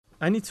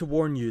I need to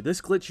warn you, this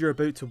glitch you're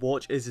about to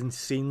watch is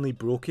insanely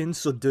broken,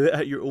 so do it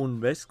at your own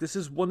risk. This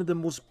is one of the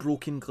most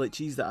broken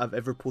glitches that I've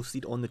ever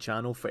posted on the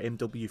channel for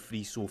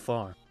MW3 so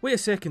far. Wait a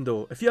second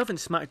though, if you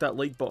haven't smacked that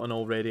like button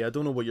already, I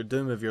don't know what you're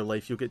doing with your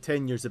life, you'll get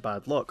 10 years of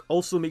bad luck.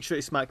 Also make sure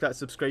to smack that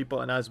subscribe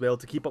button as well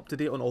to keep up to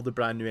date on all the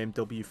brand new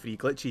MW3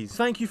 glitches.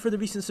 Thank you for the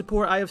recent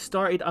support. I have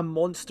started a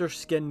monster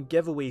skin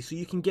giveaway, so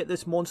you can get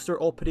this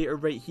monster operator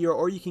right here,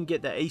 or you can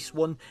get the ice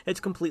one, it's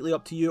completely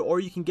up to you,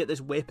 or you can get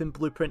this weapon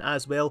blueprint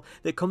as well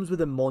that comes with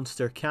a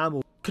monster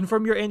camo.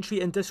 Confirm your entry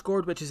in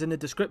Discord, which is in the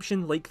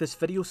description, like this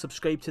video,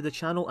 subscribe to the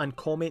channel and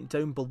comment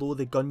down below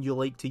the gun you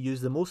like to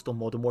use the most on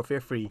Modern Warfare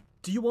 3.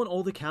 Do you want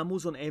all the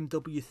camos on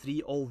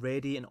MW3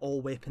 already and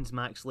all weapons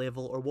max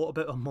level, or what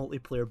about a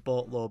multiplayer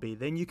bot lobby?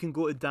 Then you can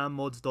go to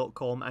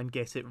dammods.com and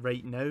get it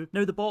right now.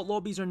 Now the bot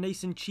lobbies are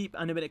nice and cheap,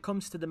 and when it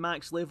comes to the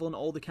max level and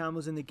all the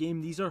camos in the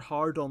game, these are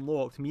hard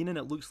unlocked, meaning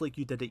it looks like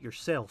you did it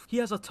yourself. He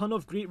has a ton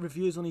of great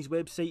reviews on his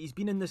website, he's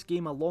been in this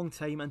game a long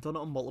time and done it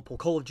on multiple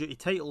Call of Duty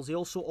titles. He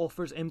also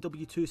offers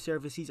MW2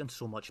 services and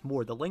so much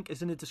more. The link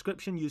is in the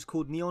description, use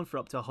code NEON for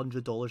up to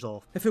 $100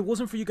 off. If it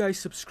wasn't for you guys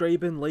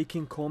subscribing,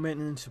 liking,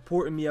 commenting and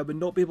supporting me, I would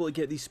not be able to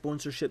get these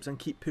sponsorships and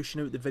keep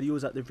pushing out the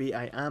videos at the rate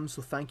I am,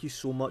 so thank you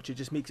so much, it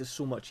just makes it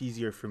so much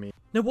easier for me.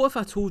 Now what if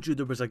I told you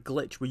there was a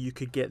glitch where you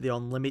could get the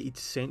unlimited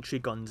sentry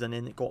guns and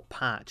then it got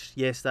patched?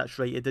 Yes, that's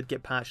right, it did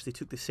get patched, they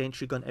took the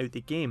sentry gun out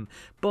the game,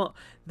 but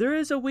there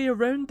is a way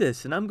around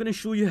this and I'm going to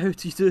show you how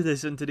to do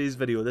this in today's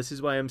video. This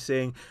is why I'm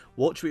saying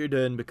watch what you're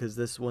doing, because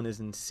this one is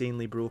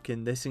insanely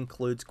broken. This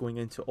includes going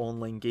into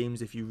online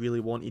games if you really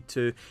wanted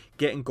to,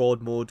 getting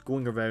God mode,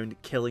 going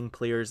around killing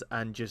players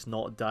and just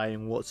not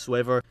dying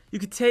whatsoever. You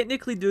could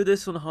technically do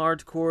this on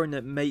hardcore and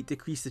it might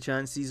decrease the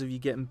chances of you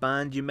getting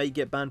banned. You might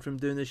get banned from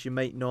doing this, you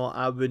might not.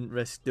 I wouldn't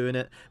risk doing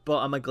it, but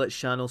I'm a glitch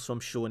channel so I'm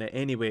showing it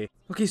anyway.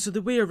 Okay, so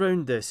the way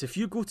around this, if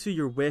you go to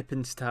your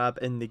weapons tab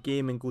in the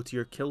game and go to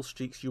your kill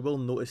streaks, you will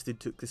notice they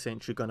took the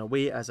sentry gun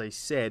away, as I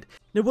said.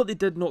 Now what they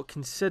did not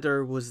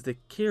consider was the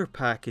care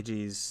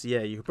packages.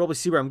 Yeah, you can probably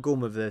see where I'm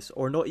going with this,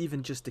 or not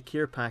even just the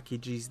care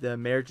packages, the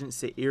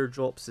emergency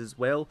airdrops as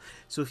well.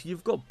 So if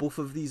you've got both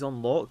of these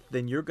unlocked,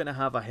 then you're going to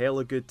have a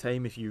hella good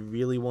time if you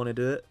really want to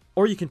do it.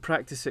 Or you can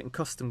practice it in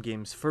custom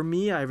games. For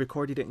me, I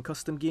recorded it in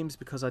custom games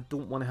because I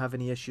don't want to have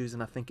any issues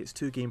and I think it's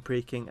too game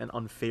breaking and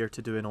unfair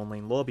to do in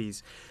online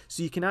lobbies.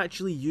 So you can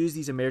actually use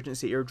these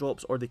emergency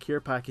airdrops or the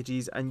care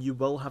packages and you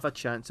will have a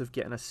chance of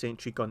getting a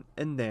sentry gun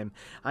in them.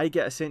 I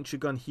get a sentry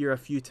gun here a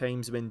few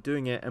times when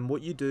doing it, and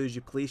what you do is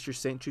you place your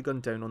sentry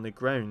gun down on the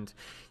ground.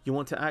 You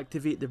want to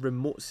activate the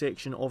remote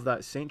section of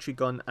that sentry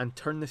gun and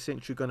turn the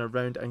sentry gun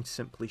around and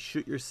simply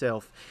shoot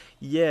yourself.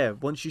 Yeah,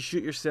 once you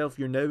shoot yourself,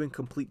 you're now in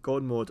complete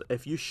God mode.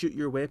 If you shoot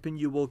your weapon,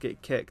 you will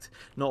get kicked.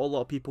 Not a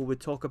lot of people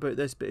would talk about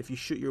this, but if you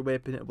shoot your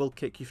weapon, it will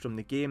kick you from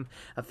the game.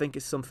 I think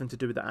it's something to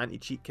do with the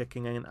anti-cheat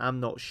kicking in, I'm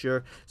not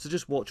sure. So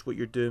just watch what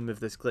you're doing with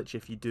this glitch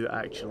if you do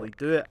actually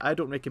do it. I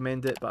don't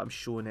recommend it, but I'm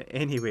showing it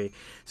anyway.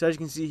 So as you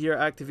can see here,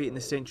 activating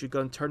the sentry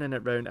gun, turning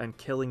it around and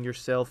killing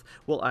yourself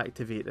will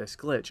activate this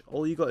glitch.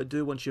 All you got to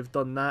do once you've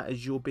done that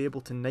is you'll be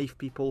able to knife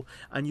people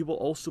and you will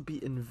also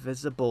be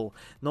invisible.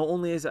 Not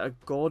only is it a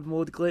God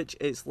mode glitch,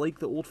 it's like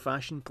the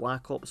old-fashioned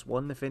Black Ops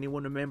 1, if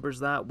anyone remembers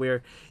that,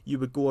 where you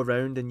would go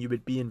around and you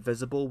would be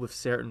invisible with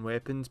certain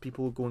weapons.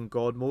 People would go in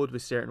God mode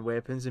with certain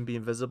weapons and be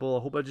invisible.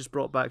 I hope I just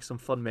brought back some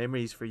fun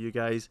memories for you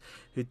guys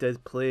who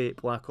did play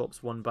Black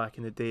Ops 1 back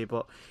in the day,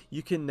 but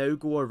you can now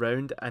go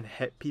around and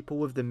hit people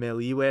with the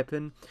melee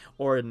weapon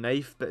or a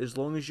knife, but as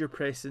long as you're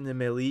pressing the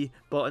melee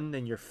button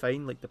then you're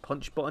fine, like the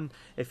punch button.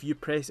 If you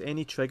press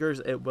any triggers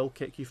it will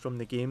kick you from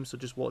the game, so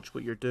just watch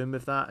what you're doing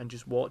with that and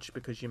just watch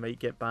because you might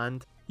get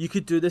banned. You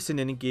could do this in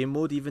any game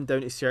mode, even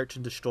down to search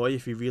and destroy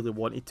if you really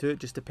wanted to. It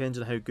just depends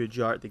on how good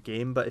you are at the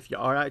game, but if you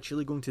are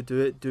actually going to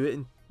do it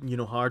in, you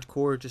know,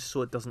 hardcore, just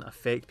so it doesn't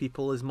affect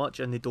people as much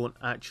and they don't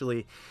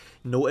actually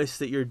notice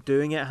that you're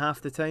doing it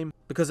half the time.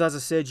 Because as I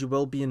said, you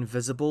will be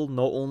invisible.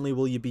 Not only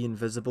will you be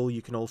invisible,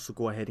 you can also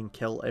go ahead and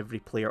kill every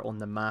player on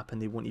the map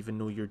and they won't even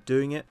know you're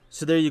doing it.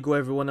 So there you go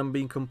everyone, I'm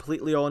being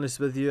completely honest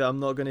with you. I'm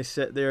not going to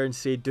sit there and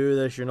say do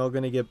this, you're not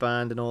going to get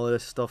banned and all of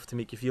this stuff to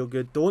make you feel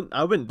good.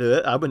 I wouldn't do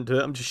it,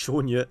 I'm just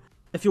showing you it.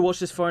 If you watched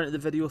this far into the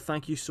video,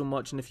 thank you so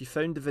much, and if you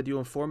found the video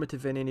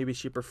informative in any way,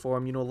 shape or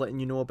form, you know, letting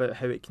you know about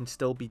how it can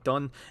still be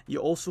done, you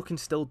also can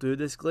still do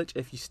this glitch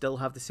if you still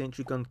have the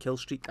sentry gun kill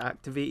streak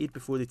activated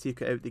before they take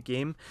it out the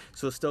game,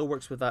 so it still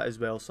works with that as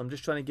well. So I'm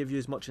just trying to give you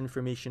as much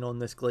information on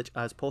this glitch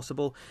as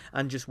possible,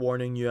 and just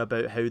warning you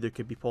about how there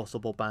could be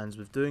possible bans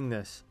with doing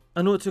this.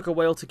 I know it took a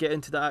while to get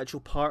into the actual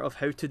part of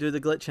how to do the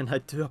glitch, and I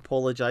do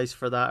apologise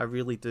for that, I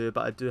really do,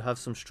 but I do have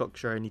some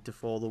structure I need to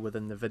follow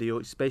within the video,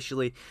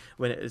 especially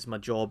when it is my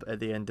job at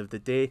the end of the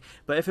day.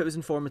 But if it was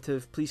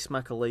informative, please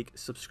smack a like,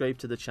 subscribe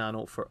to the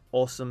channel for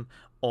awesome,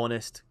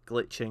 honest,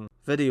 glitching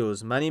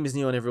videos. My name is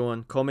Neon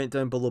everyone, comment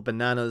down below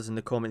bananas in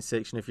the comment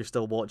section if you're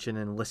still watching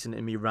and listening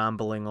to me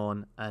rambling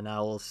on, and I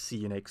will see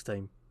you next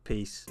time.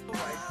 Peace.